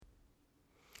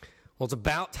Well, it's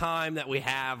about time that we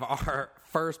have our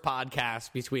first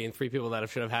podcast between three people that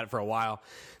should have had it for a while.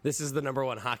 This is the number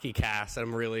one hockey cast.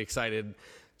 I'm really excited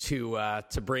to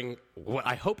bring what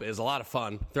I hope is a lot of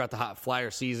fun throughout the hot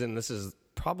Flyer season. This is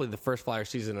probably the first Flyer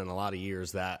season in a lot of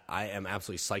years that I am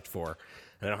absolutely psyched for.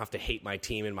 And I don't have to hate my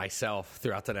team and myself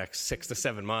throughout the next 6 to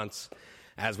 7 months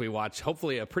as we watch,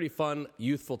 hopefully, a pretty fun,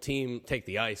 youthful team take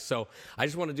the ice. So I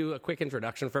just want to do a quick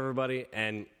introduction for everybody.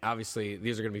 And obviously,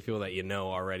 these are going to be people that you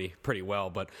know already pretty well.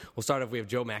 But we'll start off. We have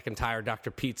Joe McIntyre,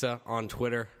 Dr. Pizza, on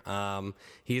Twitter.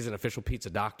 He's an official pizza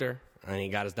doctor, and he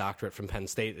got his doctorate from Penn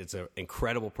State. It's an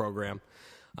incredible program.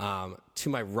 To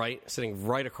my right, sitting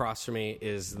right across from me,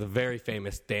 is the very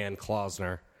famous Dan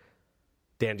Klausner.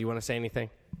 Dan, do you want to say anything?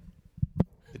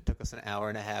 It took us an hour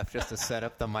and a half just to set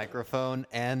up the microphone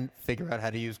and figure out how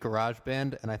to use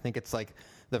GarageBand, and I think it's like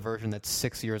the version that's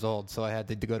 6 years old, so I had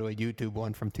to go to a YouTube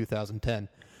one from 2010,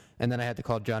 and then I had to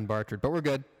call John Barchard. But we're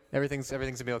good. Everything's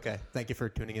going to be okay. Thank you for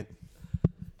tuning in.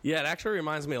 Yeah, it actually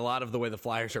reminds me a lot of the way the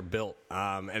Flyers are built.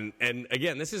 And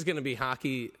again, this is going to be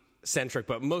hockey-centric,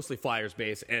 but mostly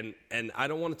Flyers-based, and I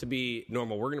don't want it to be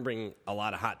normal. We're going to bring a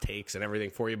lot of hot takes and everything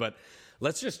for you, but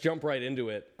let's just jump right into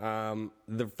it.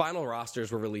 The final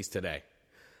rosters were released today.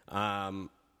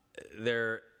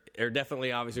 They're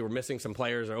definitely, obviously, we're missing some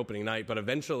players on opening night, but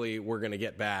eventually we're going to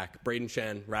get back Braden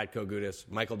Shen, Radko Gudas,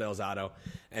 Michael Del Zotto,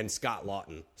 and Scott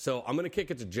Laughton. So I'm going to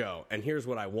kick it to Joe, and here's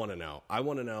what I want to know. I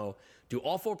want to know, do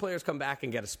all four players come back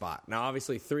and get a spot? Now,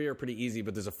 obviously, three are pretty easy,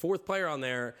 but there's a fourth player on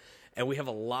there, and we have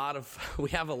a lot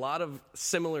of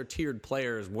similar tiered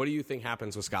players. What do you think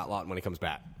happens with Scott Laughton when he comes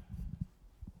back?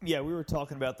 Yeah, we were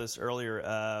talking about this earlier,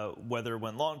 whether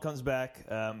when Laughton comes back,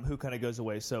 who kind of goes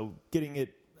away. So getting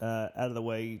it out of the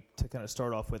way to kind of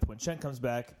start off with, when Shen comes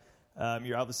back,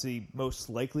 you're obviously most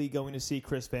likely going to see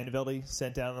Chris Vandevelde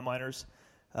sent down to the minors.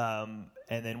 And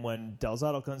then when Del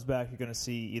Zotto comes back, you're going to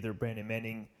see either Brandon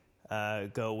Manning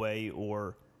go away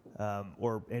or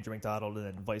Andrew McDonald, and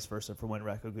then vice versa for when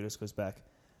Radko Gudas goes back.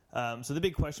 So the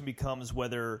big question becomes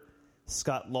whether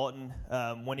Scott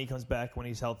Laughton, when he comes back, when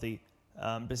he's healthy,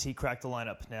 does he crack the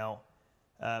lineup? Now,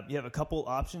 you have a couple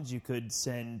options. You could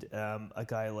send a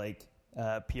guy like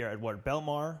Pierre-Edouard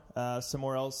Bellemare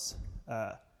somewhere else.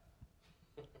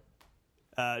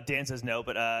 Dan says no,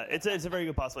 but it's a very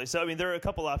good possibility. So, I mean, there are a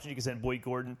couple options. You can send Boyd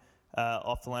Gordon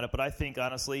off the lineup. But I think,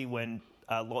 honestly, when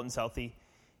Laughton's healthy,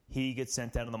 he gets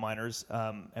sent down to the minors,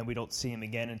 and we don't see him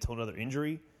again until another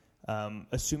injury.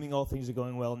 Assuming all things are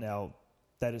going well. Now,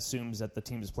 that assumes that the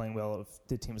team is playing well. If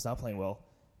the team is not playing well,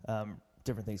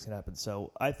 different things can happen.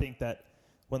 So I think that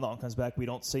when Laughton comes back, we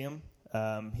don't see him.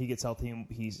 He gets healthy.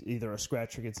 He's either a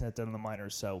scratch or gets sent down in the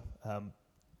minors. So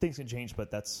things can change,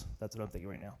 but that's what I'm thinking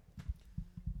right now.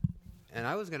 And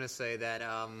I was going to say that,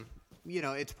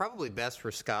 it's probably best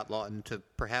for Scott Laughton to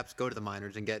perhaps go to the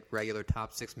minors and get regular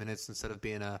top 6 minutes instead of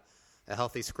being a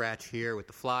healthy scratch here with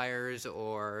the Flyers,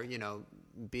 or,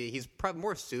 he's probably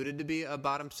more suited to be a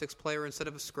bottom 6 player instead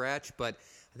of a scratch, but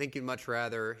I think you'd much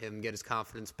rather him get his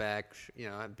confidence back,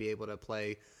 be able to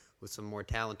play with some more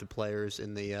talented players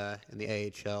in the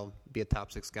AHL, be a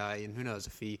top 6 guy, and who knows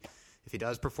if he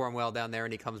does perform well down there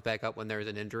and he comes back up when there's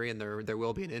an injury, and there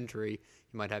will be an injury,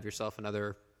 you might have yourself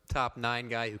another top 9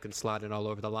 guy who can slot in all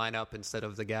over the lineup instead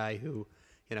of the guy who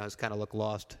has kind of looked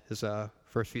lost his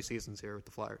first few seasons here with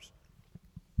the Flyers.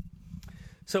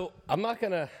 So I'm not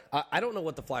going to – I don't know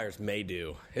what the Flyers may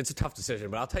do. It's a tough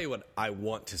decision, but I'll tell you what I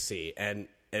want to see. And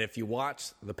if you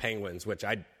watch the Penguins, which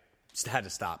I had to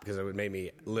stop because it made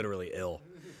me literally ill,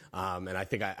 and I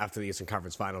think after the Eastern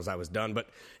Conference Finals I was done. But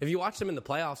if you watch them in the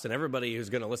playoffs, and everybody who's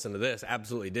going to listen to this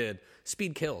absolutely did,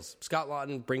 speed kills. Scott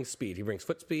Laughton brings speed. He brings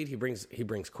foot speed. He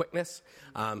brings quickness.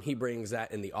 He brings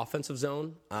that in the offensive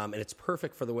zone, and it's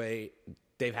perfect for the way –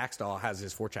 Dave Haxtell has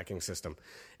his forechecking system,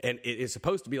 and it is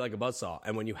supposed to be like a buzzsaw.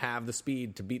 And when you have the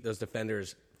speed to beat those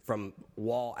defenders from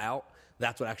wall out,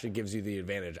 that's what actually gives you the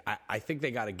advantage. I think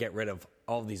they got to get rid of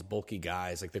all of these bulky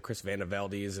guys like the Chris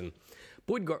Vandeveldes, and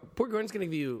Boyd Gordon's going to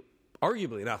give you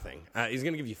arguably nothing. He's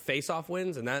going to give you face-off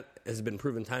wins, and that has been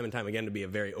proven time and time again to be a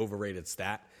very overrated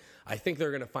stat. I think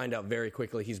they're going to find out very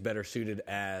quickly he's better suited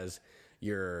as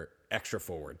your extra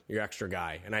forward, your extra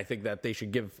guy. And I think that they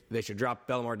should drop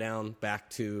Bellemare down back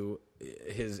to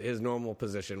his normal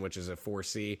position, which is a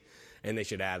 4C, and they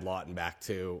should add Laughton back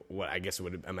to what I guess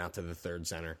would amount to the third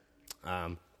center.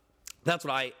 That's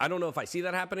what I don't know if I see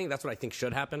that happening. That's what I think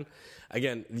should happen.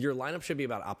 Again, your lineup should be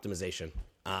about optimization.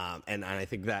 And I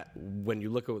think that when you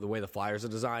look at the way the Flyers are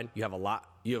designed, you have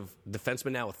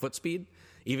defensemen now with foot speed.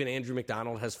 Even Andrew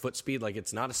McDonald has foot speed. Like,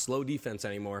 it's not a slow defense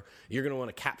anymore. You're going to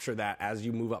want to capture that as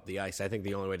you move up the ice. I think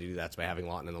the only way to do that is by having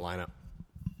Laughton in the lineup.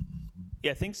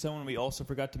 Yeah, I think someone we also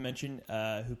forgot to mention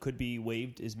who could be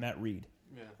waived is Matt Reed.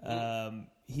 Yeah.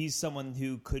 He's someone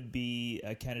who could be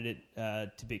a candidate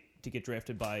to get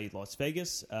drafted by Las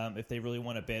Vegas. If they really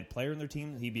want a bad player in their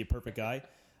team, he'd be a perfect guy.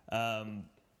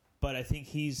 But I think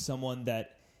he's someone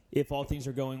that, if all things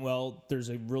are going well, there's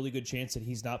a really good chance that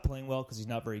he's not playing well because he's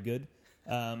not very good.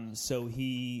 So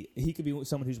he could be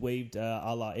someone who's waived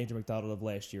a la Andrew McDonald of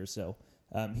last year. So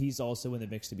he's also in the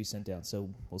mix to be sent down. So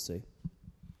we'll see.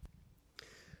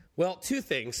 Well, two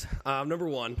things. Number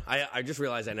one, I just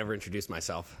realized I never introduced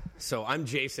myself. So I'm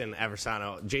Jason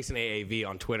Aversano, Jason AAV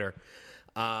on Twitter.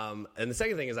 And the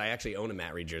second thing is I actually own a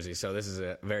Matt Reed jersey, so this is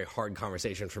a very hard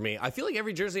conversation for me. I feel like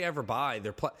every jersey I ever buy,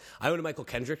 I own a Michael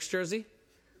Kendricks jersey.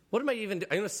 What am I even doing?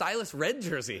 I own a Silas Red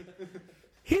jersey.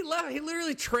 He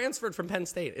literally transferred from Penn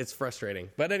State. It's frustrating.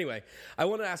 But anyway, I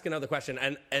want to ask another question,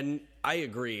 and I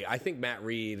agree. I think Matt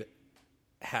Reed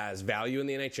has value in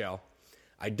the NHL.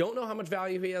 I don't know how much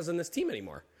value he has in this team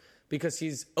anymore because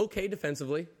he's okay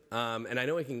defensively, and I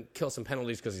know he can kill some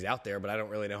penalties because he's out there, but I don't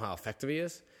really know how effective he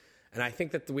is. And I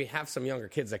think that we have some younger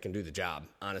kids that can do the job,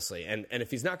 honestly. And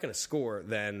if he's not going to score,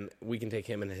 then we can take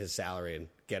him and his salary and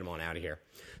get him on out of here.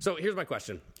 So here's my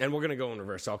question, and we're going to go in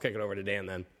reverse, so I'll kick it over to Dan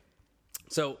then.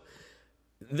 So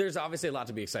there's obviously a lot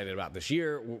to be excited about this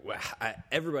year.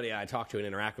 Everybody I talk to and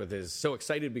interact with is so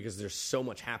excited because there's so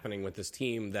much happening with this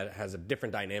team that has a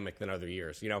different dynamic than other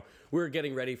years. You know, we were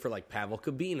getting ready for like Pavel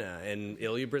Kabina and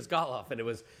Ilya Bryzgalov, and it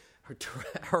was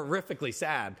horrifically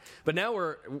sad. But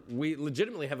now we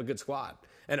legitimately have a good squad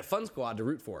and a fun squad to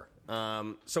root for.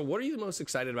 So what are you most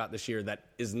excited about this year that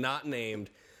is not named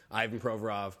Ivan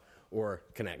Provorov or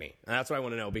Konechny? And that's what I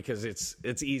want to know because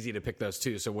it's easy to pick those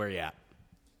two. So where are you at?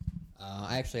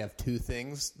 I actually have two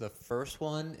things. The first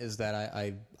one is that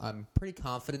I'm pretty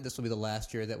confident this will be the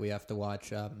last year that we have to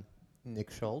watch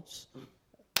Nick Schultz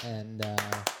and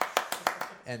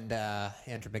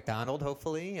Andrew McDonald,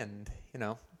 hopefully, and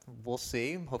we'll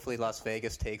see. Hopefully Las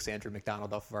Vegas takes Andrew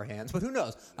McDonald off of our hands, but who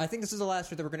knows? I think this is the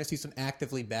last year that we're going to see some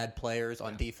actively bad players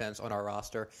on defense on our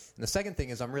roster. And the second thing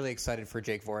is I'm really excited for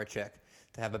Jake Voracek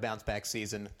to have a bounce-back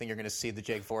season. I think you're going to see the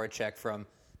Jake Voracek from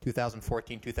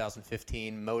 2014,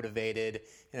 2015, motivated.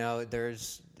 He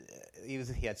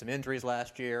had some injuries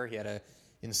last year. He had a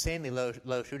insanely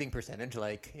low shooting percentage,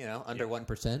 under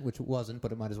 1%, which it wasn't,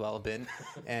 but it might as well have been.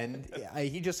 And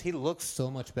he looks so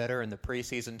much better in the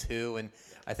preseason too. And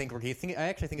I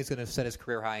actually think he's going to set his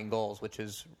career high in goals, which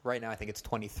is right now I think it's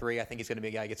 23. I think he's going to be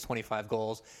a guy who gets 25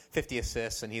 goals, 50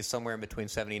 assists, and he's somewhere in between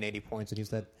 70 and 80 points. And he's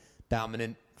that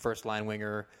dominant first line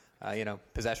winger,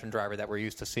 possession driver that we're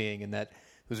used to seeing, and that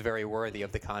who's very worthy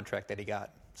of the contract that he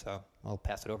got. So I'll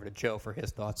pass it over to Joe for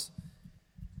his thoughts.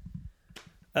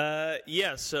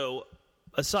 So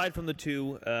aside from the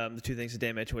two things that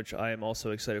Dan mentioned, which I am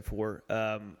also excited for,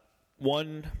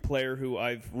 one player who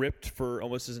I've ripped for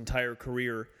almost his entire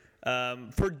career,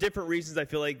 for different reasons I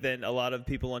feel like than a lot of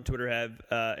people on Twitter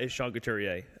have, is Sean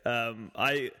Couturier.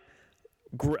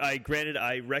 Granted,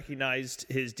 I recognized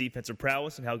his defensive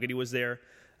prowess and how good he was there,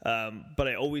 but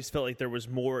I always felt like there was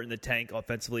more in the tank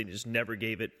offensively and just never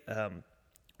gave it.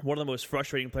 One of the most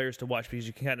frustrating players to watch because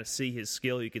you can kind of see his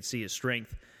skill, you could see his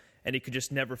strength, and he could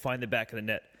just never find the back of the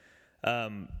net.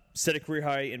 Set a career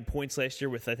high in points last year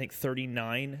with, I think,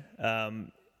 39,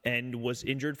 and was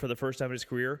injured for the first time in his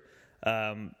career.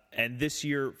 And this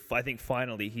year, I think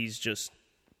finally, he's just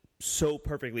so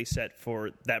perfectly set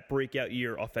for that breakout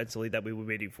year offensively that we were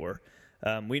waiting for.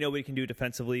 We know what he can do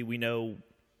defensively. We know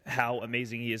how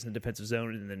amazing he is in the defensive zone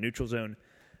and in the neutral zone.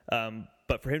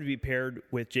 But for him to be paired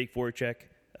with Jake Voracek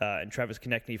and Travis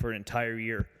Konechny for an entire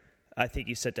year, I think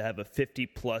he's set to have a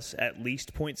 50-plus at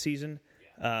least point season.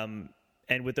 And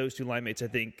with those two line mates, I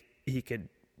think he could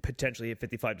potentially hit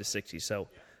 55 to 60. So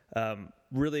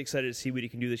really excited to see what he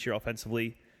can do this year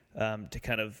offensively to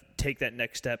kind of take that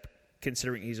next step,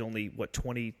 considering he's only,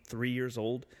 23 years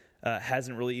old.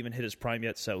 Hasn't really even hit his prime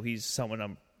yet, so he's someone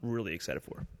I'm really excited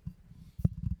for.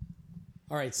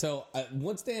 All right, so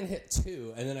once Dan hit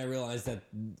two, and then I realized that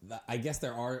I guess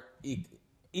there are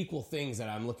equal things that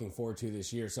I'm looking forward to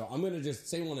this year. So I'm going to just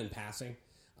say one in passing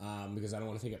because I don't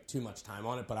want to take up too much time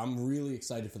on it, but I'm really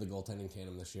excited for the goaltending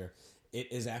tandem this year.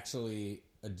 It is actually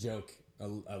a joke,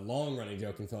 a long-running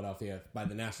joke in Philadelphia by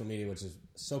the national media, which is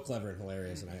so clever and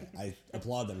hilarious, and I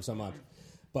applaud them so much.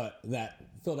 But that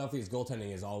Philadelphia's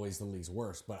goaltending is always the league's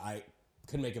worst, but I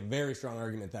could make a very strong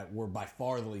argument that we're by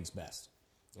far the league's best.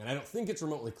 And I don't think it's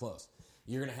remotely close.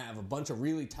 You're going to have a bunch of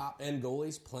really top-end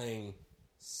goalies playing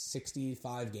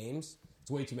 65 games.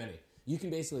 It's way too many. You can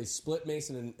basically split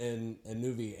Mason and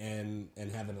Nuvi and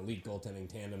have an elite goaltending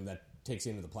tandem that takes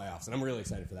you into the playoffs. And I'm really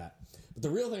excited for that. But the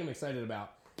real thing I'm excited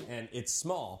about and it's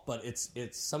small, but it's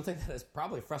something that has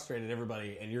probably frustrated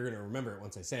everybody, and you're going to remember it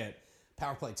once I say it.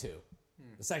 Power play 2.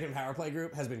 The second power play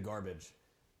group has been garbage.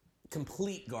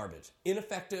 Complete garbage.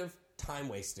 Ineffective, time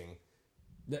wasting.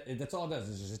 That's all it does,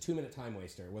 is just a 2-minute time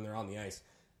waster when they're on the ice.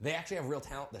 They actually have real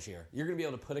talent this year. You're going to be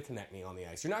able to put a Konechny on the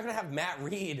ice. You're not going to have Matt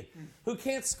Reed, who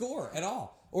can't score at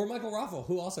all, or Michael Raffl,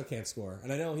 who also can't score.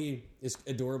 And I know he is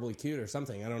adorably cute or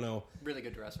something. I don't know. Really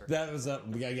good dresser. That was, I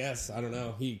guess, I don't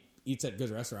know. He eats at good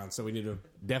restaurants, so we need to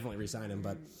definitely re-sign him.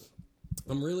 But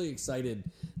I'm really excited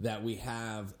that we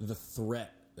have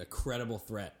the credible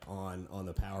threat on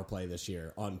the power play this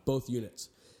year on both units.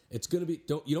 It's going to be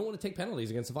you don't want to take penalties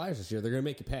against the Flyers this year. They're going to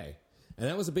make you pay. And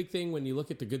that was a big thing when you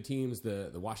look at the good teams, the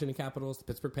Washington Capitals, the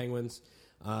Pittsburgh Penguins.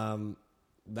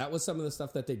 That was some of the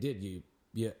stuff that they did. You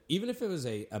even if it was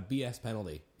a BS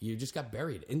penalty, you just got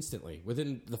buried instantly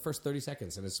within the first 30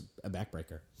 seconds, and it's a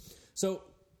backbreaker. So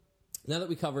now that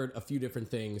we covered a few different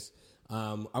things,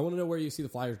 I want to know where you see the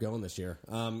Flyers going this year.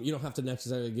 You don't have to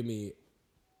necessarily give me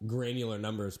granular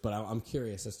numbers, but I'm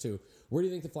curious as to where do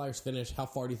you think the Flyers finish? How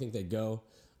far do you think they go?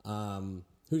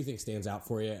 Who do you think stands out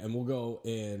for you? And we'll go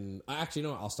in... Actually,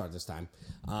 no, I'll start this time.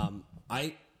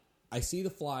 I see the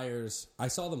Flyers... I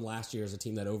saw them last year as a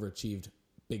team that overachieved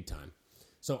big time.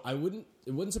 So it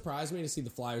wouldn't surprise me to see the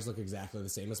Flyers look exactly the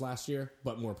same as last year,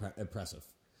 but more impressive.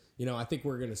 I think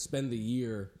we're going to spend the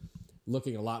year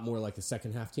looking a lot more like the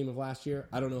second half team of last year.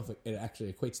 I don't know if it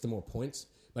actually equates to more points,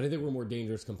 but I think we're more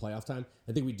dangerous come playoff time.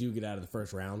 I think we do get out of the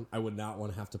first round. I would not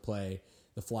want to have to play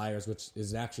the Flyers, which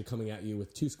is actually coming at you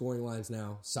with 2 scoring lines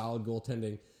now, solid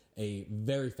goaltending, a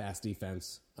very fast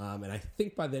defense. And I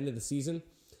think by the end of the season,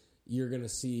 you're going to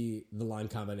see the line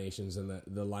combinations and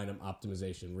the lineup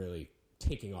optimization really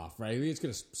taking off, right? I think it's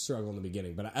going to struggle in the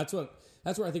beginning, but that's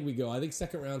where I think we go. I think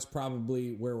second round's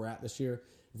probably where we're at this year.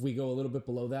 If we go a little bit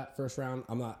below that first round,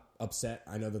 I'm not upset.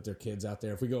 I know that there are kids out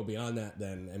there. If we go beyond that,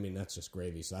 then, that's just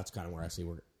gravy. So that's kind of where I see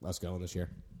us going this year.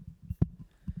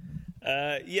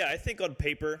 I think on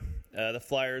paper, the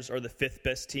Flyers are the 5th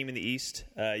best team in the East.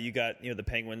 You got the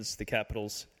Penguins, the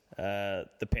Capitals,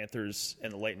 the Panthers,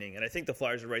 and the Lightning, and I think the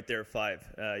Flyers are right there at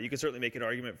 5. You can certainly make an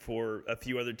argument for a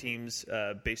few other teams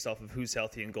based off of who's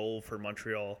healthy in goal for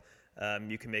Montreal.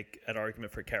 You can make an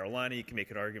argument for Carolina. You can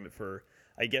make an argument for,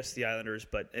 I guess, the Islanders.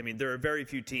 But there are very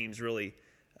few teams really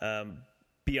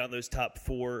beyond those top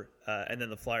 4, and then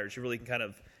the Flyers. You really can kind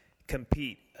of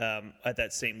compete at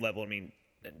that same level.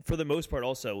 For the most part,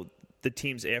 also the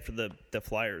teams after the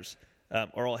Flyers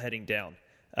are all heading down.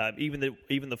 Even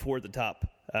the 4 at the top,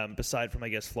 beside from I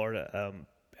guess Florida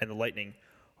and the Lightning,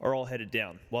 are all headed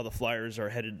down, while the Flyers are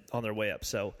headed on their way up.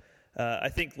 So I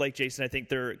think, like Jason, I think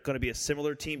they're going to be a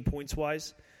similar team points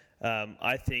wise.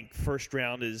 I think first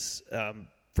round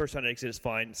exit is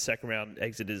fine. Second round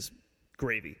exit is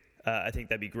gravy. I think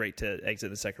that'd be great to exit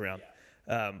the second round.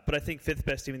 But I think 5th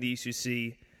best team in the East, you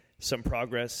see some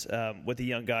progress with the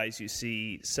young guys. You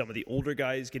see some of the older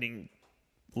guys getting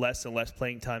less and less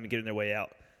playing time and getting their way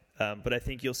out. But I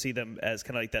think you'll see them as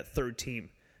kind of like that 3rd team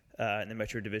in the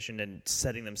Metro Division and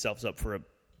setting themselves up for an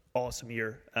awesome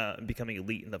year and becoming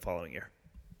elite in the following year.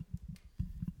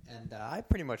 And I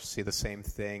pretty much see the same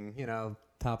thing.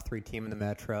 Top 3 team in the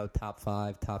Metro, top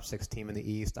 5, top 6 team in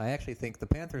the East. I actually think the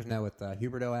Panthers now with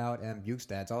Huberdeau out and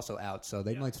Bukestad's also out, so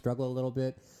they might struggle a little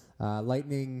bit.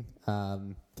 Lightning,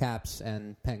 Caps,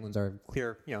 and Penguins are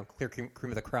clear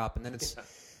cream of the crop, and then it's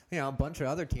a bunch of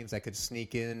other teams that could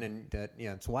sneak in, and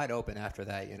it's wide open after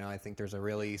that. I think there's a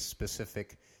really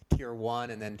specific tier 1,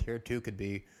 and then tier 2 could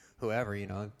be whoever.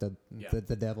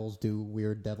 The Devils do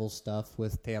weird devil stuff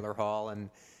with Taylor Hall, and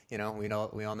we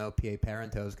all know P.A.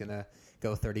 Parenteau is gonna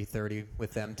go 30-30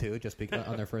 with them too, just because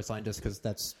on their first line, just because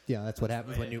that's what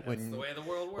happens when you're a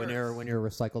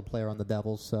recycled player on the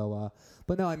Devils. So,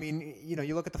 but no,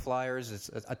 you look at the Flyers, it's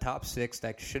a top 6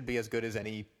 that should be as good as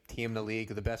any team in the league,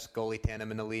 the best goalie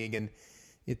tandem in the league, and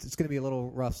it's going to be a little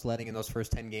rough sledding in those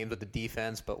first 10 games with the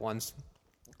defense. But once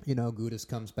Gudas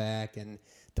comes back and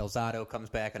Del Zotto comes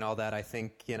back and all that, I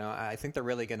think they're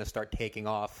really going to start taking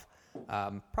off.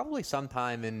 Probably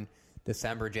sometime in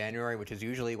December, January, which is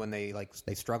usually when they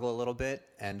struggle a little bit.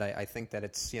 And I think that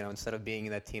it's, instead of being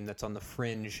that team that's on the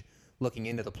fringe looking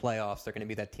into the playoffs, they're going to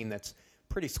be that team that's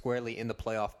pretty squarely in the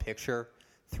playoff picture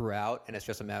throughout, and it's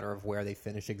just a matter of where they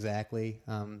finish exactly.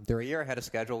 They're a year ahead of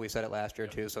schedule. We said it last year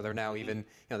too, so they're now even,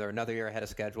 they're another year ahead of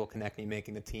schedule. Konechny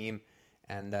making the team,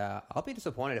 and I'll be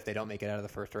disappointed if they don't make it out of the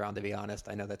first round. To be honest,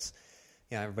 I know that's,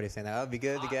 everybody's saying that would be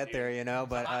good to get there,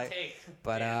 but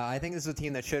I think this is a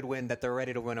team that should win, that they're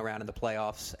ready to win around in the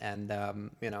playoffs, and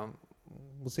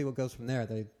we'll see what goes from there.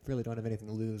 They really don't have anything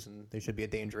to lose, and they should be a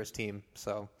dangerous team.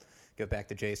 So, go back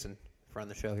to Jason. front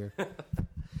of the show here.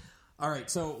 All right,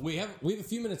 so we have a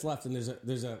few minutes left, and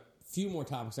there's a few more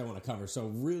topics I want to cover. So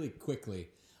really quickly,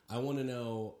 I want to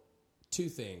know two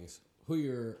things: who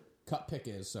your cup pick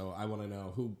is. So I want to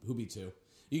know who beats who.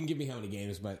 You can give me how many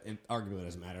games, but it arguably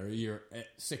doesn't matter.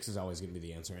 6 is always going to be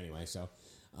the answer anyway. So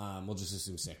we'll just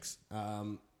assume 6.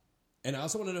 And I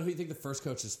also want to know who you think the first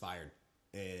coach is fired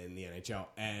in the NHL.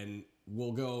 And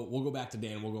we'll go back to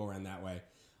Dan. We'll go around that way.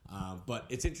 But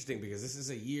it's interesting because this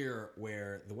is a year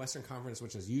where the Western Conference,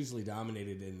 which is usually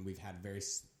dominated, and we've had very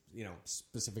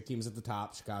specific teams at the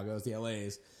top, Chicago's, the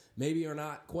LA's, maybe are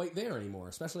not quite there anymore,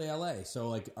 especially LA. So,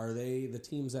 like, are they the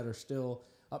teams that are still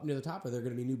up near the top, or are there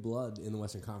going to be new blood in the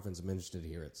Western Conference? I'm interested to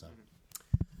hear it. So.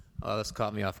 Oh, this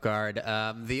caught me off guard.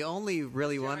 The only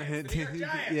really Giants, one,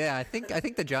 yeah, I think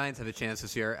the Giants have a chance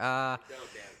this year.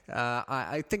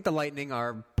 I think the Lightning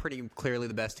are pretty clearly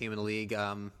the best team in the league.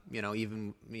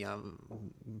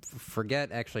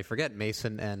 Forget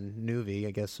Mason and Nuvi.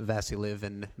 I guess Vasiliev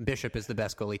and Bishop is the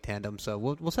best goalie tandem. So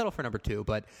we'll settle for number 2.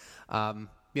 But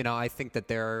I think that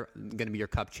they're going to be your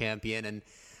Cup champion. And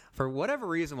for whatever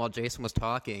reason, while Jason was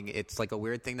talking, it's like a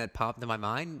weird thing that popped into my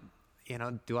mind.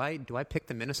 Do I pick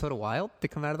the Minnesota Wild to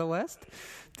come out of the West?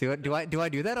 Do I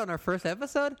do that on our first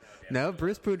episode? No,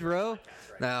 Bruce Boudreau.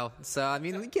 No. So I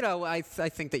mean, I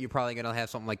think that you're probably going to have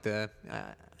something like I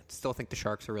still think the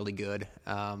Sharks are really good.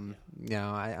 I'm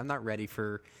not ready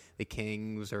for the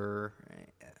Kings or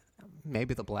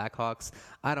maybe the Blackhawks.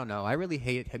 I don't know. I really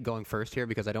hate going first here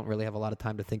because I don't really have a lot of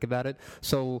time to think about it.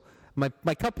 So. My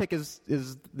cup pick is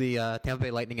the Tampa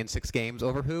Bay Lightning in 6 games.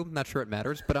 Over who? Not sure it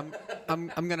matters, but I'm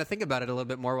going to think about it a little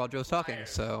bit more while Joe's talking.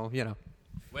 So Wait,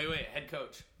 head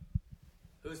coach.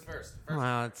 Who's first?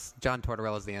 Well, it's John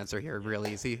Tortorella's the answer here. Real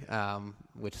easy,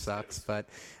 which sucks. But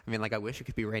I mean, I wish it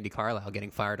could be Randy Carlyle getting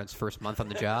fired on his first month on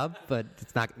the job, but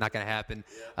it's not going to happen.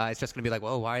 It's just going to be like,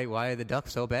 well, why are the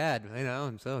Ducks so bad?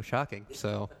 And so shocking.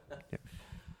 So.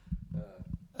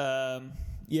 I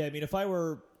mean, if I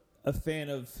were a fan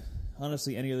of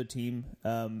honestly any other team,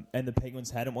 and the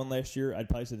Penguins hadn't won last year, I'd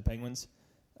probably say the Penguins.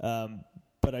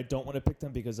 But I don't want to pick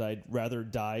them because I'd rather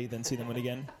die than see them win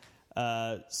again.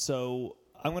 So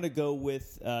I'm going to go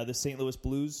with the St. Louis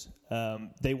Blues.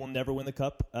 They will never win the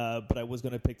Cup, but I was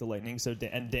going to pick the Lightning.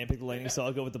 And Dan picked the Lightning, so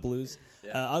I'll go with the Blues.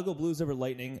 I'll go Blues over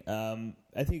Lightning.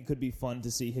 I think it could be fun to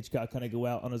see Hitchcock kind of go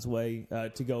out on his way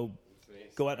to go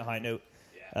out on a high note.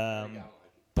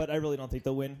 But I really don't think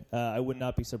they'll win. I would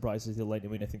not be surprised to see the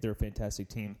Lightning win. I think they're a fantastic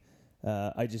team.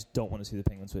 I just don't want to see the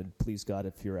Penguins win. Please, God,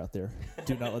 if you're out there,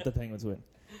 do not let the Penguins win.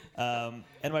 And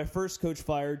my first coach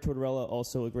fired, Tortorella,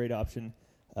 also a great option.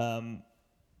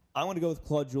 I want to go with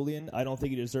Claude Julien. I don't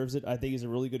think he deserves it. I think he's a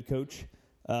really good coach.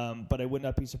 But I would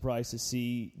not be surprised to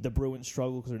see the Bruins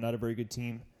struggle because they're not a very good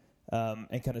team,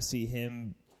 and kind of see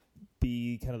him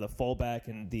be kind of the fallback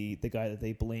and the guy that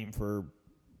they blame for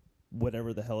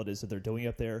whatever the hell it is that they're doing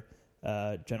up there,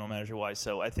 general manager-wise.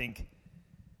 So I think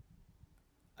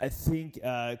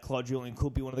Claude Julien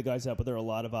could be one of the guys out, but there are a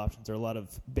lot of options. There are a lot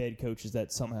of bad coaches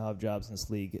that somehow have jobs in this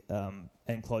league,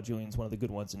 and Claude Julien's one of the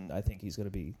good ones, and I think he's going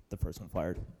to be the first one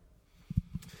fired.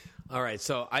 All right,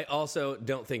 so I also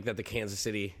don't think that the Kansas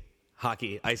City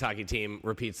ice hockey team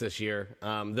repeats this year,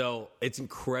 though it's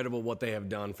incredible what they have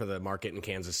done for the market in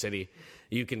Kansas City.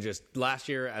 You can last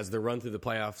year, as the run through the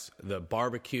playoffs, the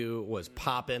barbecue was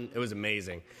popping. It was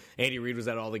amazing. Andy Reid was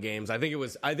at all the games. I think it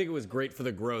was great for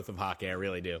the growth of hockey. I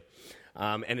really do.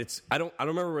 And I don't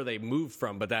remember where they moved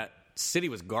from, but that city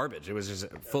was garbage. It was just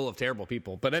full of terrible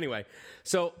people. But anyway,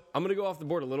 so I'm going to go off the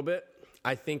board a little bit.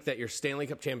 I think that your Stanley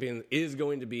Cup champion is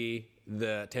going to be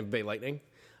the Tampa Bay Lightning.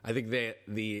 I think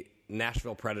the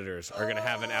Nashville Predators are going to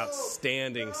have an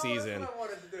outstanding season.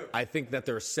 I think that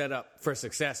they're set up for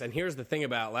success. And here's the thing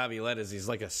about Laviolette is he's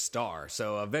like a star.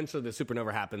 So eventually the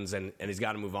supernova happens and he's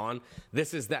got to move on.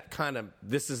 This is the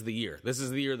year. This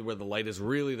is the year where the light is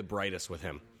really the brightest with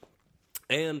him.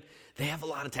 And they have a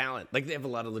lot of talent. Like, they have a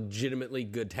lot of legitimately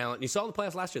good talent. You saw in the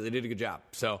playoffs last year, they did a good job.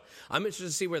 So I'm interested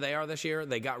to see where they are this year.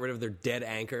 They got rid of their dead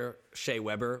anchor, Shea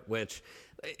Weber, which...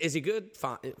 Is he good?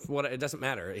 Fine. It doesn't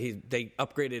matter. They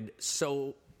upgraded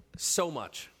so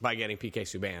much by getting PK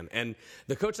Subban. And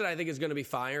the coach that I think is going to be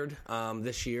fired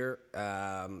this year,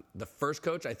 the first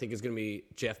coach I think is going to be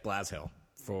Jeff Blashill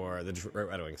for the Detroit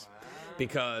Red Wings.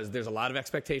 Because there's a lot of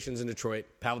expectations in Detroit.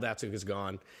 Pavel Datsyuk is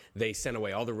gone. They sent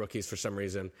away all the rookies for some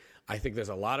reason. I think there's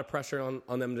a lot of pressure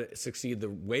on them to succeed the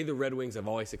way the Red Wings have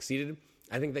always succeeded.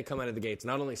 I think they come out of the gates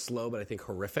not only slow, but I think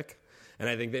horrific. And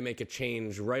I think they make a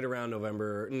change right around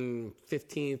November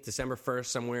 15th, December 1st,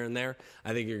 somewhere in there.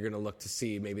 I think you're going to look to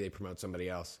see maybe they promote somebody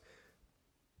else.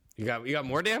 You got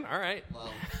more, Dan? All right.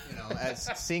 Well,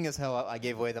 seeing as how I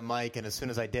gave away the mic, and as soon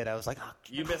as I did, I was like, oh,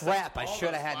 You missed crap, I all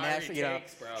should have those had fiery Nashville.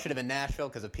 takes, bro. Should have been Nashville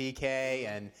because of PK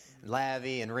and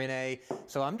Lavi and Rene.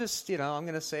 So I'm just, I'm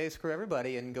going to say screw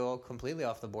everybody and go completely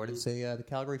off the board and say the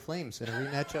Calgary Flames in a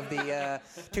rematch of the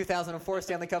 2004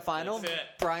 Stanley Cup Final. That's it.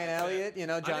 Brian Elliott,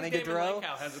 Johnny David Gaudreau,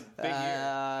 Langkow has a big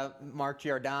year. Mark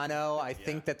Giordano. I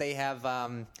think that they have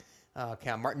Martin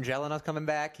Gelinas coming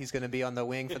back. He's going to be on the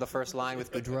wing for the first line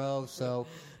with Gaudreau. So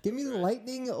give me the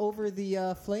Lightning over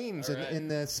the Flames in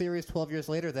the series 12 years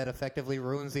later that effectively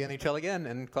ruins the NHL again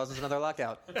and causes another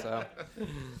lockout. So.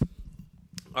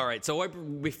 All right, so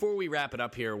before we wrap it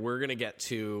up here, we're going to get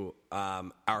to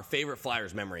our favorite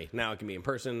Flyers memory. Now, it can be in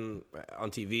person,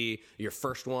 on TV, your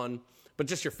first one, but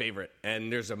just your favorite. And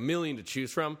there's a million to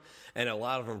choose from, and a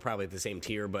lot of them are probably at the same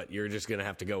tier, but you're just going to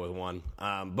have to go with one.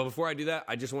 But before I do that,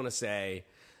 I just want to say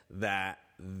that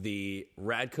the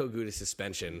Radko Gudas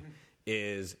suspension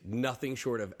is nothing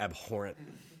short of abhorrent.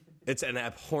 It's an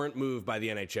abhorrent move by the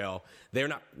NHL. They're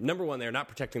not, number one, they're not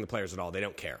protecting the players at all. They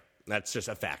don't care. That's just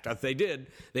a fact. If they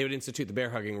did, they would institute the bear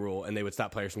hugging rule and they would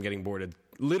stop players from getting boarded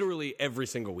literally every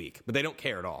single week. But they don't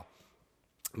care at all.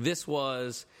 This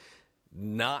was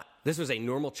a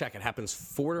normal check. It happens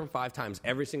 4 or 5 times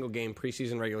every single game,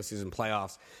 preseason, regular season,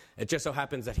 playoffs. It just so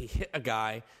happens that he hit a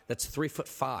guy that's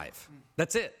 3'5".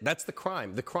 That's it. That's the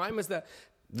crime. The crime is that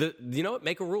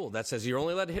make a rule that says you're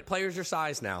only allowed to hit players your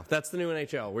size now. That's the new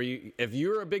NHL, where if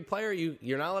you're a big player,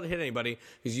 you're not allowed to hit anybody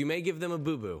because you may give them a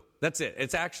boo-boo. That's it.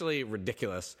 It's actually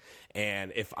ridiculous.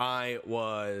 And if I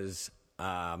was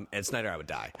Ed Snyder, I would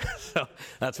die. So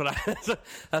that's what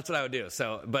I would do.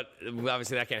 So, but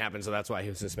obviously that can't happen. So that's why he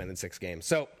was suspended 6 games.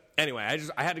 So anyway,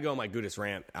 I had to go on my Gudas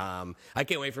rant. I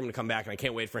can't wait for him to come back, and I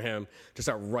can't wait for him to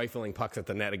start rifling pucks at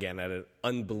the net again at an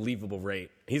unbelievable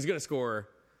rate. He's going to score,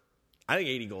 I think,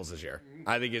 80 goals this year.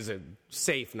 I think is a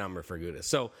safe number for Gudas.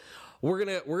 So we're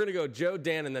gonna go Joe,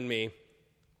 Dan, and then me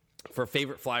for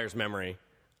favorite Flyers memory.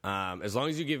 As long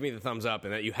as you give me the thumbs up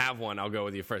and that you have one, I'll go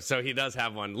with you first. So he does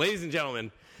have one. Ladies and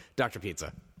gentlemen, Dr.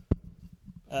 Pizza.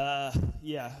 So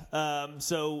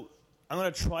I'm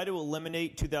going to try to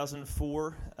eliminate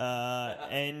 2004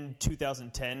 and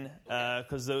 2010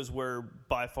 because those were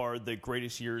by far the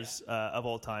greatest years of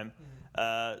all time.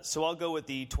 So I'll go with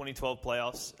the 2012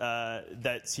 playoffs,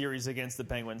 that series against the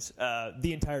Penguins.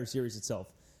 The entire series itself.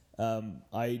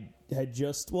 I had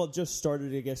just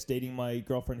started, I guess, dating my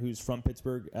girlfriend who's from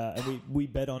Pittsburgh, and we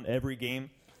bet on every game.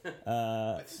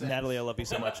 Natalie, I love you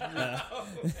so much.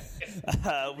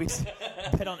 We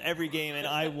bet on every game, and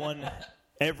I won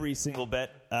every single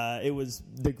bet. It was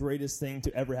the greatest thing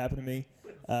to ever happen to me.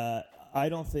 I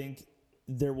don't think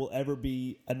there will ever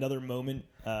be another moment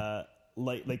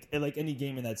like any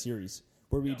game in that series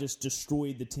where we just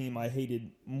destroyed the team I hated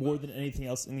more than anything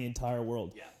else in the entire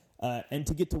world. Yeah. And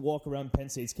to get to walk around Penn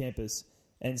State's campus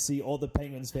and see all the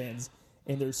Penguins fans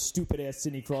in their stupid-ass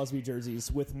Sidney Crosby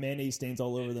jerseys with mayonnaise stains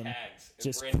all over them,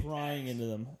 just crying into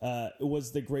them, it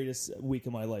was the greatest week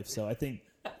of my life. So I think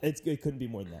it couldn't be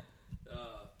more than that.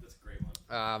 That's a great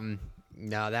one.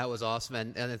 No, that was awesome.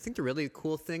 And I think the really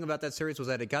cool thing about that series was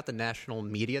that it got the national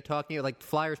media talking. Like,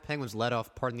 Flyers, Penguins led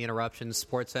off, pardon the interruption,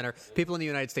 Sports Center. People in the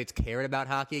United States cared about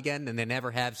hockey again, and they never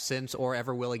have since or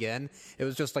ever will again. It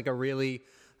was just like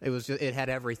it had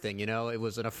everything, It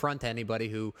was an affront to anybody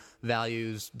who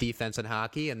values defense in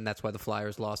hockey, and that's why the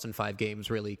Flyers lost in 5 games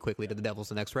really quickly to the Devils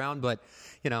the next round. But,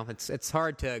 it's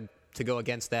hard to go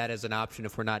against that as an option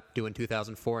if we're not doing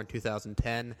 2004 and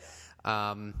 2010.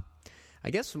 I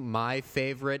guess my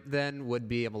favorite then would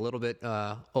be, I'm a little bit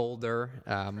older.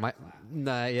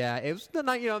 It was the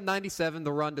 97,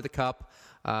 the run to the Cup.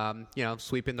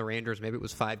 Sweeping the Rangers. Maybe it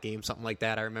was 5 games, something like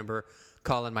that. I remember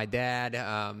calling my dad.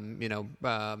 Calling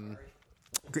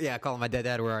my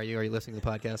dad. Where are you? Are you listening to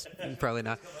the podcast? Probably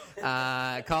not.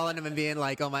 Calling him and being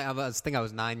like, "Oh my!" I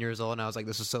was 9 years old, and I was like,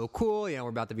 "This is so cool! We're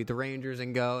about to beat the Rangers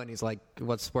and go." And he's like,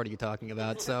 "What sport are you talking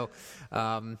about?" So,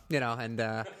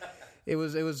 It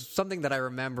was something that I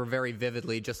remember very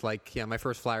vividly. Just like my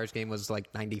first Flyers game was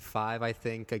like '95, I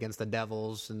think, against the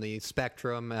Devils in the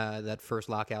Spectrum, that first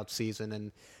lockout season.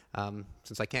 And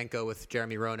since I can't go with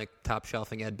Jeremy Roenick top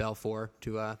shelving Ed Belfour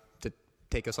to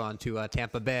take us on to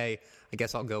Tampa Bay, I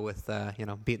guess I'll go with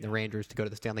beating the Rangers to go to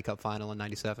the Stanley Cup Final in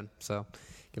 '97. So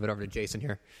give it over to Jason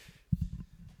here.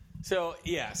 So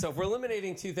if we're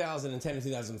eliminating 2010 and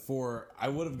 2004, I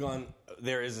would have gone,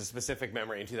 there is a specific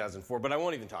memory in 2004, but I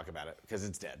won't even talk about it because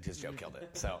it's dead, because Joe killed it.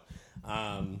 So,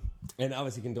 and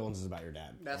obviously condolences about your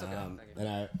dad. That's okay.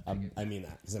 And I mean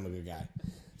that because I'm a good guy.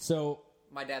 So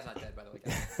my dad's not dead, by the way.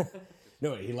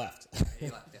 no, he left. He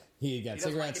left, yeah. He got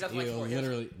cigarettes. He doesn't He'll like sports.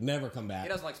 literally never come back. He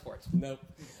doesn't like sports. Nope.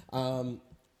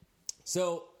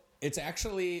 So it's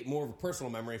actually more of a personal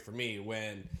memory for me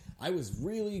when I was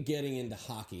really getting into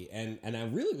hockey, and I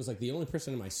really was like the only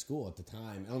person in my school at the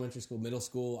time, elementary school, middle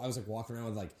school. I was like walking around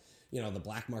with like, you know, the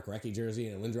black Mark Recchi jersey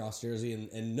and a Lindros jersey,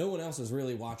 and no one else was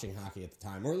really watching hockey at the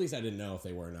time, or at least I didn't know if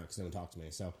they were or not because no one talked to me.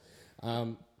 So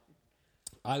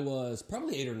I was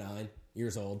probably 8 or 9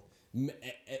 years old.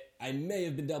 I may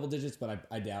have been double digits, but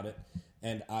I doubt it.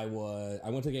 And I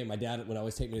went to the game. My dad would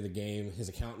always take me to the game. His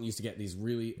accountant used to get these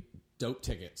really dope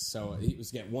tickets. So he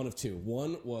was get one of two.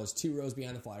 One was 2 rows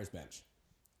behind the Flyers bench.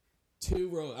 2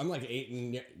 rows. I'm like 8,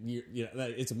 and you know,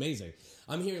 it's amazing.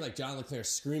 I'm hearing like John LeClair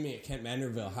screaming at Kent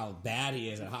Manderville how bad he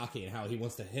is at hockey and how he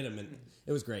wants to hit him, and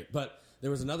it was great. But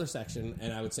there was another section,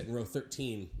 and I would sit in row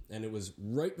 13, and it was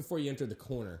right before you entered the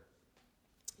corner.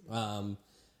 And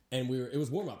it was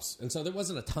warm-ups, and so there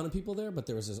wasn't a ton of people there, but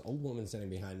there was this old woman sitting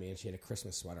behind me, and she had a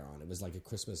Christmas sweater on. It was like it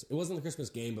wasn't the Christmas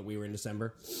game, but we were in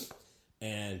December.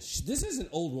 And this is an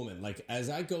old woman. Like, as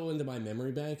I go into my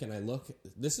memory bank and I look,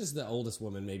 this is the oldest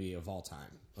woman maybe of all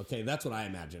time. Okay, that's what I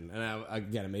imagine. And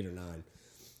again, I'm 8 or 9.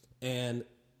 And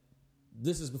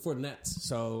this is before the Nets.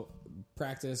 So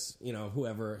practice, you know,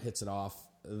 whoever hits it off,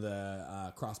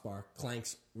 the crossbar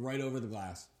clanks right over the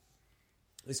glass.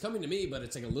 It's coming to me, but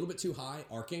it's like a little bit too high,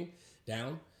 arcing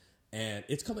down. And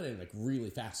it's coming in like really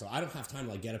fast. So I don't have time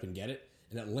to like get up and get it.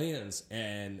 And it lands,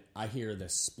 and I hear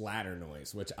this splatter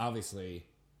noise, which obviously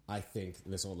I think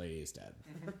this old lady is dead.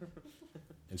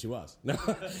 And she was. No.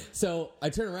 So I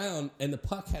turn around, and the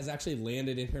puck has actually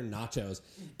landed in her nachos,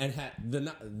 and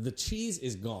the cheese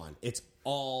is gone. It's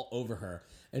all over her.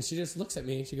 And she just looks at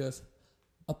me, and she goes,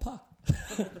 "A puck."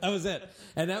 That was it.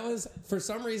 And that was, for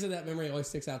some reason, that memory always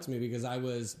sticks out to me because I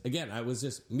was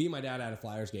just me and my dad at a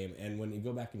Flyers game. And when you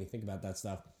go back and you think about that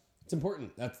stuff, it's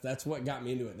important. That's what got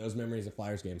me into it, those memories of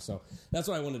Flyers games. So that's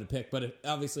what I wanted to pick. But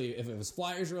obviously, if it was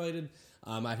Flyers related,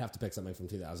 I'd have to pick something from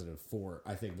 2004.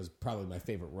 I think was probably my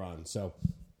favorite run. So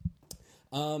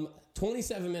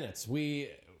 27 minutes.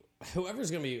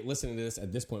 Whoever's going to be listening to this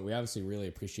at this point, we obviously really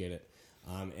appreciate it.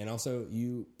 And also,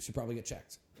 you should probably get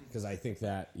checked because I think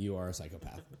that you are a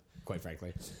psychopath, quite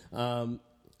frankly.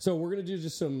 So we're going to do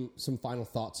just some final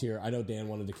thoughts here. I know Dan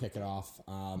wanted to kick it off,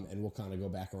 and we'll kind of go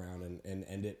back around and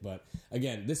end it. But,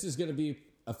 again, this is going to be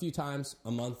a few times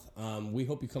a month. We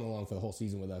hope you come along for the whole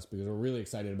season with us because we're really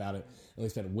excited about it. And we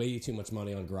spent way too much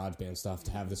money on GarageBand stuff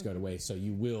to have this go to waste. So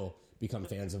you will become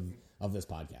fans of this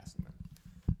podcast.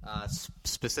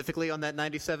 Specifically on that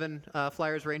 97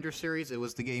 Flyers-Rangers series, it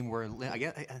was the game where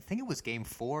I think it was game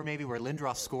 4 maybe where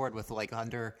Lindros scored with like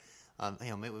under –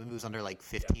 maybe it was under like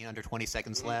 15, under 20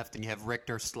 seconds left, and you have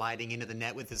Richter sliding into the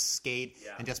net with his skate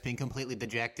and just being completely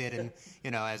dejected. And, you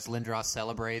know, as Lindros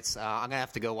celebrates, I'm going to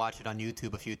have to go watch it on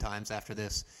YouTube a few times after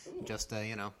this. Just,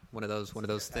 one of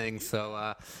those things. So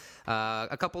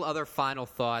a couple other final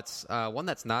thoughts. One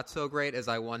that's not so great is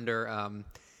I wonder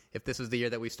if this is the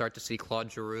year that we start to see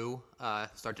Claude Giroux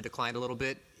start to decline a little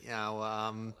bit. You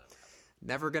know,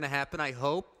 never going to happen, I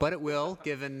hope, but it will,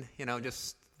 given, you know,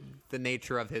 just the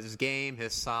nature of his game,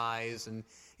 his size, and,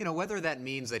 you know, whether that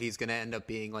means that he's going to end up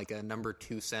being like a number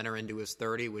 2 center into his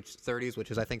 30s, which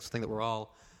is, I think, something that we're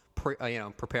all,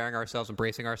 preparing ourselves and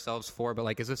bracing ourselves for. But,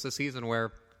 like, is this a season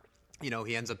where, you know,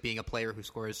 he ends up being a player who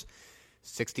scores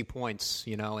 60 points,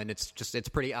 you know, and it's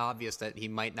pretty obvious that he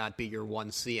might not be your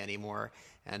 1C anymore.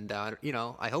 And, you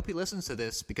know, I hope he listens to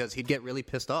this because he'd get really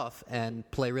pissed off and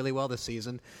play really well this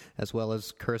season, as well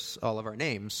as curse all of our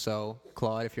names. So,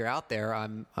 Claude, if you're out there,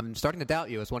 I'm starting to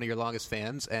doubt you as one of your longest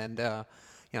fans. And,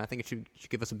 you know, I think it should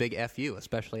give us a big FU,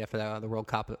 especially after the World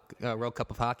Cup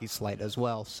of Hockey slight as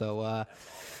well. So,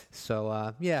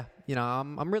 yeah, you know,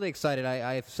 I'm really excited.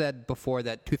 I've said before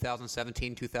that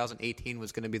 2017, 2018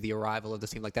 was going to be the arrival of this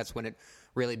team. Like, that's when it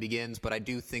really begins. But I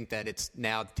do think that it's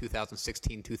now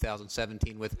 2016,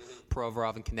 2017 with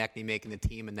Provorov and Konechny making the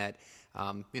team, and that,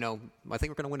 you know, I think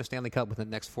we're going to win a Stanley Cup within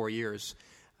the next 4 years.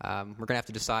 We're going to have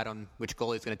to decide on which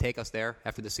goalie is going to take us there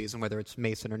after the season, whether it's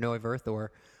Mason or Neuwirth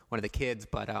or one of the kids.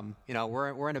 But, you know,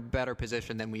 we're in a better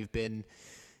position than we've been,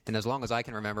 and as long as I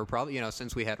can remember, probably, you know,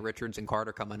 since we had Richards and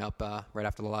Carter coming up right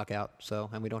after the lockout. So,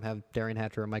 and we don't have Darian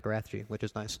Hatcher or Mike Rathje, which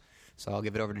is nice. So I'll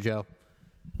give it over to Joe.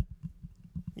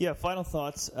 Yeah, final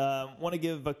thoughts. Want to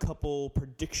give a couple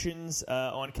predictions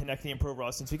on Konechny and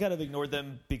Provorov, since we kind of ignored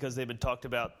them because they've been talked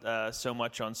about so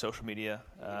much on social media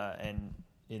and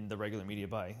in the regular media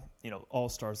by, you know,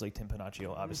 all-stars like Tim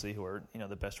Panaccio, obviously, who are, you know,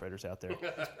 the best writers out there.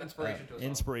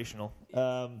 Inspirational.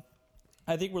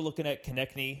 I think we're looking at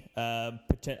Konechny.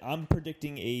 I'm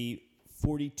predicting a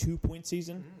 42-point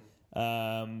season.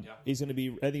 He's going to be.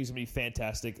 I think he's going to be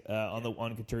fantastic on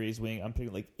Couture's wing. I'm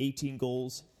picking like 18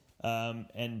 goals.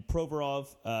 And Provorov,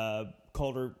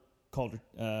 Calder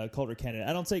candidate.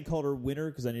 I don't say Calder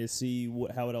winner because I need to see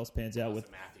how it else pans out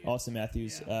with Austin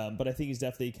Matthews. But I think he's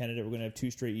definitely a candidate. We're going to have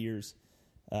 2 straight years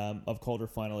of Calder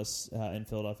finalists in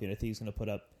Philadelphia. And I think he's going to put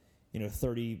up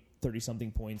 30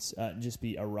 something points and just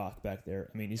be a rock back there.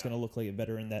 I mean, he's going to look like a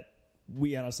veteran that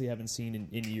we honestly haven't seen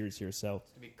in years here. So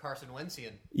It's going to be Carson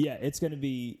Wentzian. Yeah, it's going to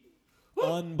be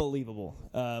unbelievable.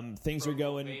 Things are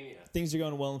going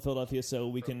well in Philadelphia, so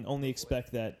we can only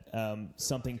expect that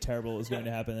something terrible is going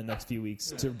to happen in the next few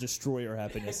weeks to destroy our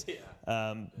happiness.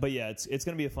 But yeah, it's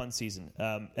going to be a fun season.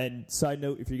 And side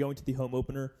note, if you're going to the home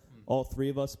opener, all 3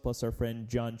 of us plus our friend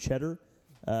John Cheddar,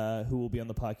 who will be on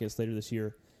the podcast later this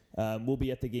year, will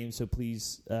be at the game. So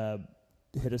please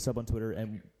hit us up on Twitter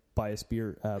and buy us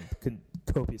beer,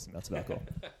 copious amounts of alcohol.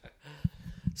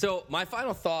 So my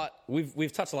final thought,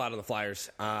 we've touched a lot on the Flyers.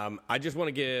 I just want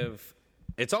to give,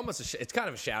 it's kind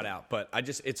of a shout out, but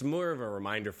it's more of a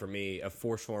reminder for me, a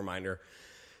forceful reminder.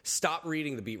 Stop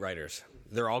reading the beat writers.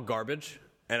 They're all garbage,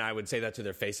 and I would say that to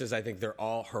their faces. I think they're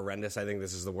all horrendous. I think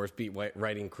this is the worst beat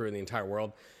writing crew in the entire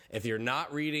world. If you're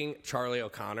not reading Charlie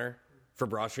O'Connor for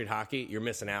Broad Street Hockey, you're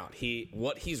missing out.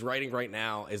 What he's writing right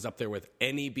now is up there with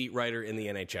any beat writer in the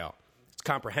NHL. It's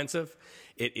comprehensive,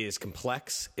 it is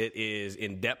complex, it is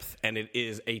in-depth, and it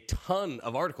is a ton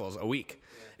of articles a week.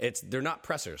 They're not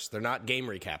pressers. They're not game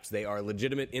recaps. They are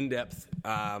legitimate, in-depth,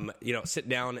 sit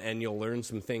down and you'll learn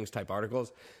some things type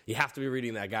articles. You have to be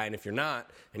reading that guy, and if you're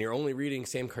not, and you're only reading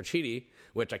Sam Carchidi,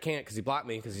 which I can't because he blocked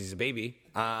me because he's a baby,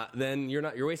 then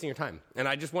you're wasting your time. And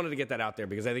I just wanted to get that out there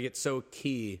because I think it's so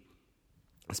key,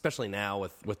 especially now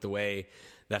with the way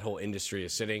that whole industry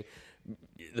is sitting.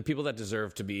 The people that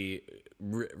deserve to be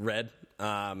read,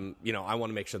 I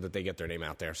want to make sure that they get their name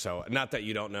out there. So not that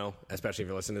you don't know, especially if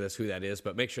you're listening to this, who that is,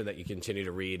 but make sure that you continue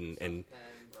to read and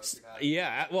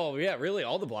really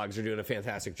all the blogs are doing a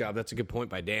fantastic job. That's a good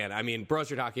point by Dan. I mean, Broad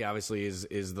Street Hockey obviously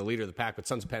is the leader of the pack, but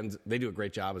Sons of Pens, they do a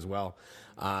great job as well.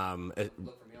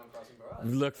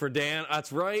 Look for Dan.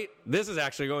 That's right. This is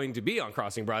actually going to be on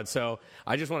Crossing Broad. So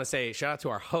I just want to say shout out to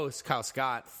our host, Kyle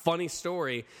Scott. Funny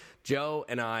story. Joe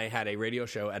and I had a radio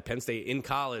show at Penn State in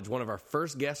college. One of our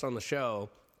first guests on the show,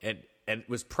 it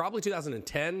was probably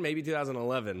 2010, maybe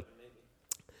 2011.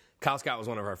 Kyle Scott was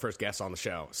one of our first guests on the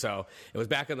show. So it was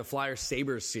back in the Flyers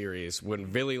Sabres series when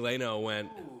Billy Leno went,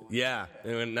 it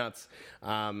went nuts.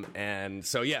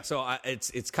 It's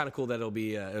kind of cool that it'll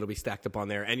be stacked up on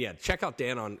there. And yeah, check out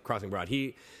Dan on Crossing Broad.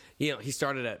 He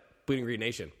started at Bleeding Green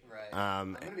Nation. Right.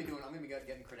 I'm going to be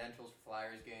getting credentials for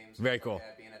Flyers games. Very cool. Like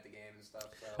that, being at the game and stuff.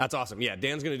 So. That's awesome. Yeah,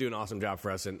 Dan's going to do an awesome job for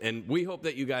us. And we hope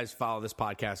that you guys follow this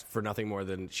podcast for nothing more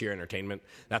than sheer entertainment.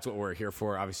 That's what we're here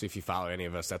for. Obviously, if you follow any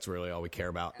of us, that's really all we care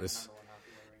about.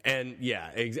 And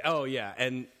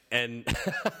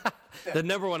the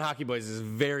number one Hockey Boys is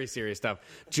very serious stuff.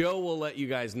 Joe will let you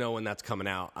guys know when that's coming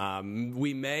out.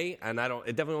 We may, it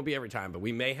definitely won't be every time, but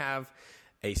we may have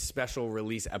a special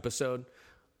release episode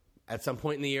at some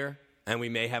point in the year, and we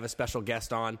may have a special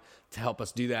guest on to help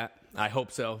us do that. I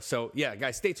hope so. So, yeah,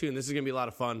 guys, stay tuned. This is going to be a lot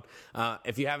of fun.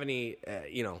 If you have any,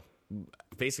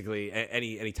 basically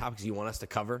any topics you want us to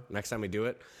cover next time we do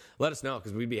it, let us know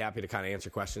because we'd be happy to kind of answer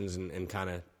questions and kind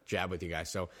of jab with you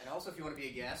guys. So, and also, if you want to be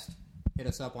a guest, hit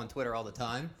us up on Twitter all the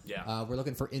time. Yeah. We're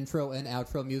looking for intro and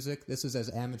outro music. This is as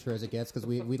amateur as it gets because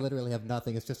we literally have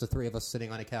nothing. It's just the 3 of us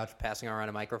sitting on a couch passing around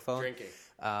a microphone. Drinking.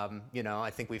 I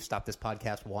think we've stopped this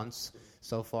podcast once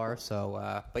so far.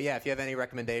 So, but yeah, if you have any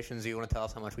recommendations, you want to tell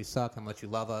us how much we suck, how much you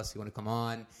love us, you want to come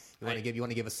on, you want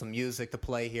to give us some music to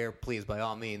play here, please, by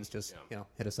all means, just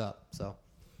hit us up. So.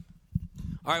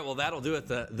 All right, well, that'll do it.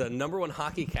 The number one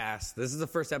hockey cast. This is the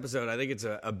first episode. I think it's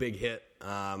a big hit,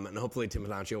 and hopefully Tim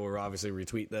Panaccio will obviously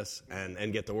retweet this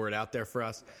and get the word out there for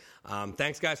us.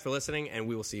 Thanks, guys, for listening, and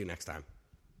we will see you next time.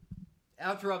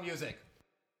 Outro music.